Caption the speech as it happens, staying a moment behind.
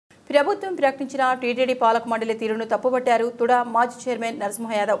ప్రభుత్వం ప్రకటించిన టీటీడీ పాలక మండలి తీరును తప్పుపట్టారు తుడా మాజీ చైర్మన్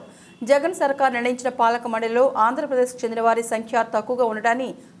నరసింహ యాదవ్. జగన్ సర్కార్ నిర్ణయించిన పాలక మండలిలో ఆంధ్రప్రదేశ్కు చెందిన వారి సంఖ్య తక్కువగా ఉండటాన్ని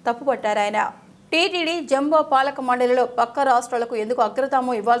తప్పుపట్టారు ఆయన. టీటీడీ జంబో పాలక మండలిలో పక్క రాష్ట్రాలకు ఎందుకు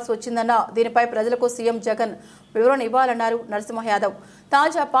అగ్రతామం ఇవ్వాల్సి వచ్చిందన్న దీనిపై ప్రజలకు సీఎం జగన్ వివరణ ఇవ్వాలన్నారు నరసింహ యాదవ్.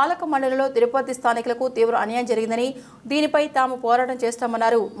 తాజా పాలక మండలిలో తిరుపతి స్థానికులకు తీవ్ర అన్యాయం జరిగిందని దీనిపై తాము పోరాటం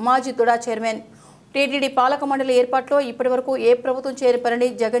చేస్తామన్నారు మాజీ తుడా చైర్మన్. టీటీడీ పాలక మండలి ఏర్పాట్లో ఇప్పటివరకు ఏ ప్రభుత్వం చేయని పనిని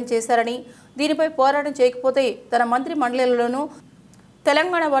జగన్ చేశారని దీనిపై పోరాటం చేయకపోతే తన మంత్రి మండలిలోనూ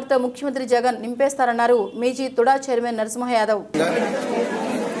తెలంగాణ వార్త ముఖ్యమంత్రి జగన్ నింపేస్తారన్నారు మీజీ తుడా చైర్మన్ నరసింహ యాదవ్.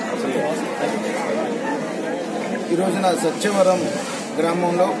 ఈ రోజున సత్యవరం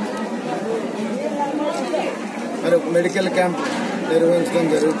గ్రామంలో మరి మెడికల్ క్యాంప్ నిర్వహించడం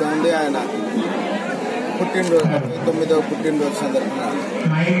జరుగుతుంది. ఆయన పుట్టినరోజు 9వ పుట్టినరోజు సందర్భంగా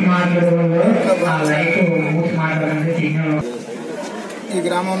ఈ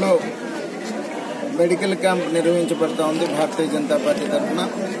గ్రామంలో మెడికల్ క్యాంప్ నిర్వహించబడతా ఉంది భారతీయ జనతా పార్టీ తరఫున.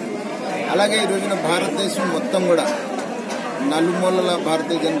 అలాగే ఈ రోజున భారతదేశం మొత్తం కూడా నలుమూలల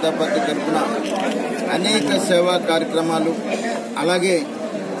భారతీయ జనతా పార్టీ తరఫున అనేక సేవా కార్యక్రమాలు, అలాగే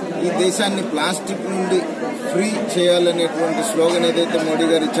ఈ దేశాన్ని ప్లాస్టిక్ నుండి ఫ్రీ చేయాలనేటువంటి స్లోగన్ ఏదైతే మోడీ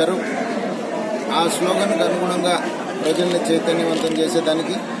గారు ఇచ్చారో ఆ స్లోగన్కు అనుగుణంగా ప్రజల్ని చైతన్యవంతం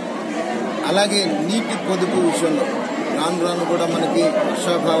చేసేదానికి, అలాగే నీటి పొదుపు విషయంలో రాను కూడా మనకి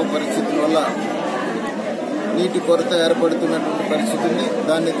వర్షాభావ పరిస్థితుల వల్ల నీటి కొరత ఏర్పడుతున్నటువంటి పరిస్థితి ఉంది.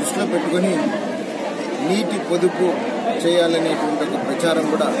 దాన్ని దృష్టిలో పెట్టుకుని నీటి పొదుపు చేయాలనేటువంటి ఒక ప్రచారం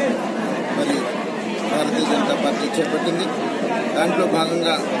కూడా మరి భారతీయ జనతా పార్టీ చేపట్టింది. దాంట్లో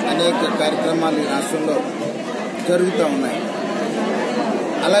భాగంగా అనేక కార్యక్రమాలు ఈ రాష్ట్రంలో జరుగుతూ ఉన్నాయి.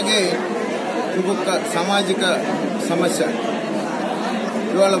 అలాగే ఇంకొక సామాజిక సమస్య,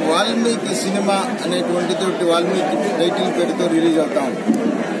 ఇవాళ వాల్మీకి సినిమా అనేటువంటిది వాల్మీకి టైటిల్ పేరుతో రిలీజ్ అవుతా ఉంది.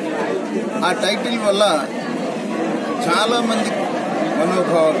 ఆ టైటిల్ వల్ల చాలా మంది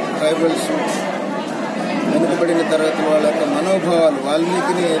మనోభావాలు, ట్రైబల్స్, వెనుకబడిన తరగతి వాళ్ళ యొక్క మనోభావాలు,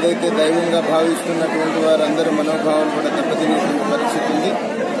 వాల్మీకిని ఏదైతే దైవంగా భావిస్తున్నటువంటి వారందరి మనోభావాలు కూడా దెబ్బతినేటువంటి పరిస్థితి ఉంది.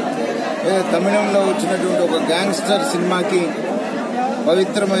 తమిళంలో వచ్చినటువంటి ఒక గ్యాంగ్స్టర్ సినిమాకి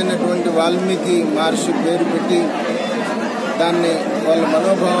పవిత్రమైనటువంటి వాల్మీకి మహర్షి పేరు పెట్టి దాన్ని వాళ్ళ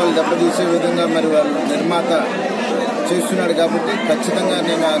మనోభావాలు దెబ్బతీసే విధంగా మరి వాళ్ళ నిర్మాత చేస్తున్నాడు. కాబట్టి ఖచ్చితంగా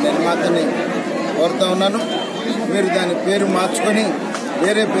నేను ఆ నిర్మాతని కోరుతా ఉన్నాను, మీరు దాని పేరు మార్చుకొని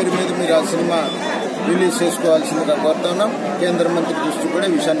వేరే పేరు మీద మీరు ఆ సినిమా రిలీజ్ చేసుకోవాల్సిందిగా కోరుతా ఉన్నాం. కేంద్ర మంత్రి దృష్టి కూడా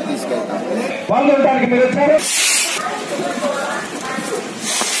ఈ విషయాన్ని తీసుకెళ్తాం.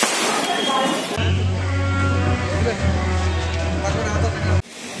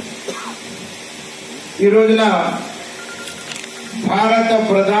 ఈ రోజున భారత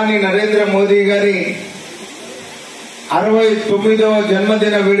ప్రధాని నరేంద్ర మోదీ గారి 69వ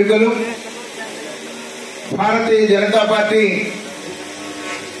జన్మదిన వేడుకలు భారతీయ జనతా పార్టీ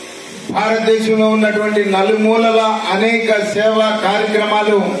భారతదేశంలో ఉన్నటువంటి నలుమూలల అనేక సేవా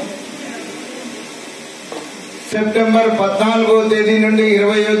కార్యక్రమాలు సెప్టెంబర్ 14వ తేదీ నుండి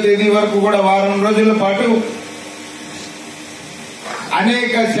 20వ తేదీ వరకు కూడా వారం రోజుల పాటు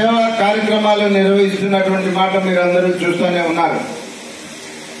అనేక సేవా కార్యక్రమాలు నిర్వహిస్తున్నటువంటి మాట మీరు అందరూ చూస్తూనే ఉన్నారు.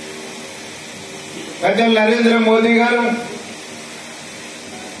 పెద్దలు నరేంద్ర మోదీ గారు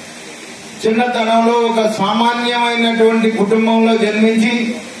చిన్నతనంలో ఒక సామాన్యమైనటువంటి కుటుంబంలో జన్మించి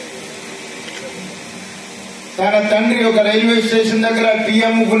తన తండ్రి ఒక రైల్వే స్టేషన్ దగ్గర టీ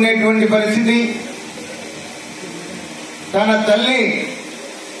అమ్ముకునేటువంటి పరిస్థితి, తన తల్లి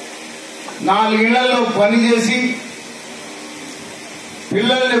 4 ఇళ్లలో పనిచేసి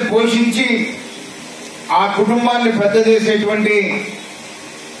పిల్లల్ని పోషించి ఆ కుటుంబాన్ని పెద్ద చేసేటువంటి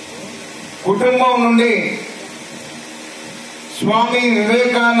కుటుంబం నుండి స్వామి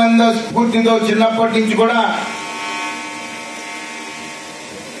వివేకానంద స్ఫూర్తితో చిన్నప్పటి నుంచి కూడా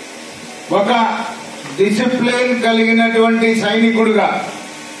ఒక డిసిప్లిన్ కలిగినటువంటి సైనికుడుగా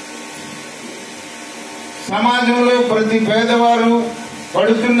సమాజంలో ప్రతి పేదవారు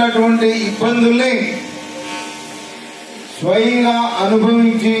పడుతున్నటువంటి ఇబ్బందుల్ని స్వయంగా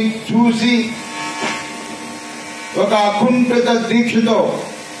అనుభవించి చూసి ఒక అకుంఠిత దీక్షతో,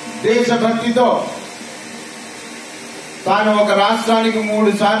 దేశభక్తితో తాను ఒక రాష్ట్రానికి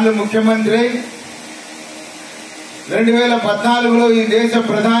 3 సార్లు ముఖ్యమంత్రి, 2014లో ఈ దేశ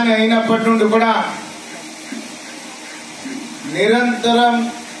ప్రధాని అయినప్పటి నుండి కూడా నిరంతరం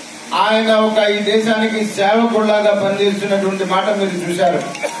ఆయన ఒక ఈ దేశానికి సేవకుల్లాగా పనిచేస్తున్నటువంటి మాట మీరు చూశారు.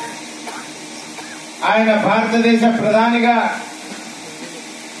 ఆయన భారతదేశ ప్రధానిగా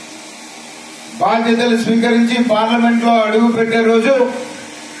బాధ్యతలు స్వీకరించి పార్లమెంట్ లో అడుగు పెట్టే రోజు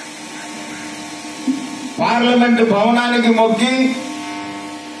పార్లమెంటు భవనానికి మొక్కి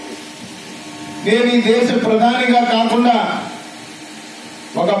నేను ఈ దేశ ప్రధానిగా కాకుండా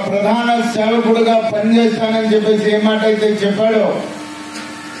ఒక ప్రధాన సేవకుడుగా పనిచేస్తానని చెప్పేసి ఏ మాట అయితే చెప్పాడో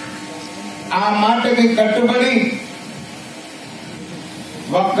ఆ మాటకి కట్టుబడి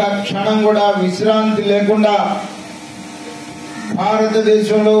ఒక్క క్షణం కూడా విశ్రాంతి లేకుండా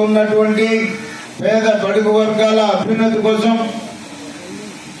భారతదేశంలో ఉన్నటువంటి పేద బడుగు వర్గాల అభ్యున్నతి కోసం,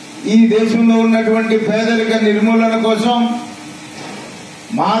 ఈ దేశంలో ఉన్నటువంటి పేదరిక నిర్మూలన కోసం,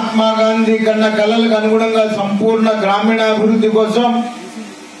 మహాత్మా గాంధీ కన్న కలలకు అనుగుణంగా సంపూర్ణ గ్రామీణాభివృద్ధి కోసం,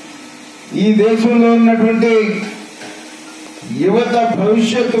 ఈ దేశంలో ఉన్నటువంటి యువత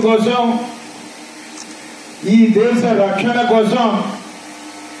భవిష్యత్తు కోసం, ఈ దేశ రక్షణ కోసం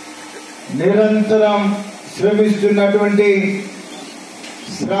నిరంతరం శ్రమిస్తున్నటువంటి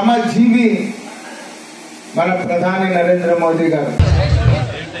శ్రమజీవి మన ప్రధాని నరేంద్ర మోదీ గారు.